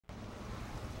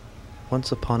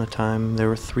Once upon a time, there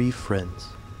were 3 friends,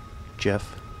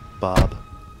 Jeff, Bob,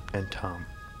 and Tom.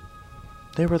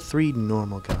 They were 3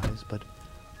 normal guys, but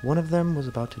one of them was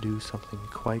about to do something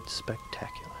quite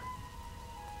spectacular.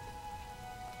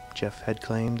 Jeff had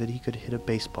claimed that he could hit a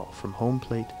baseball from home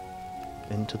plate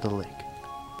into the lake,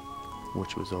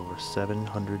 which was over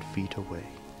 700 feet away.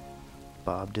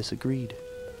 Bob disagreed.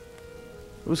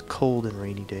 It was a cold and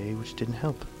rainy day, which didn't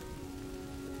help.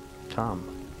 Tom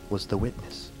was the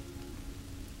witness.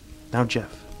 Now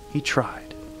Jeff, he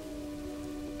tried,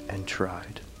 and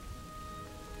tried,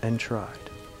 and tried,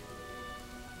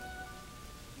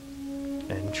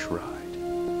 and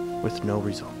tried, with no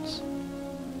results.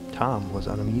 Tom was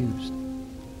unamused,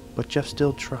 but Jeff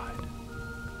still tried,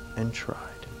 and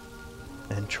tried,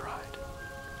 and tried.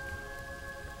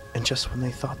 And just when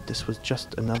they thought this was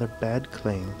just another bad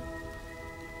claim,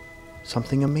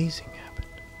 something amazing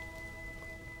happened.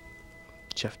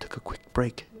 Jeff took a quick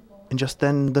break, and just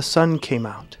then the sun came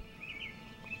out.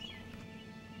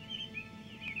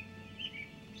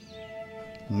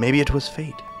 Maybe it was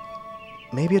fate.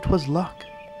 Maybe it was luck.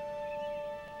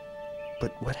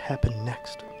 But what happened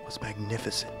next was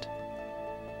magnificent.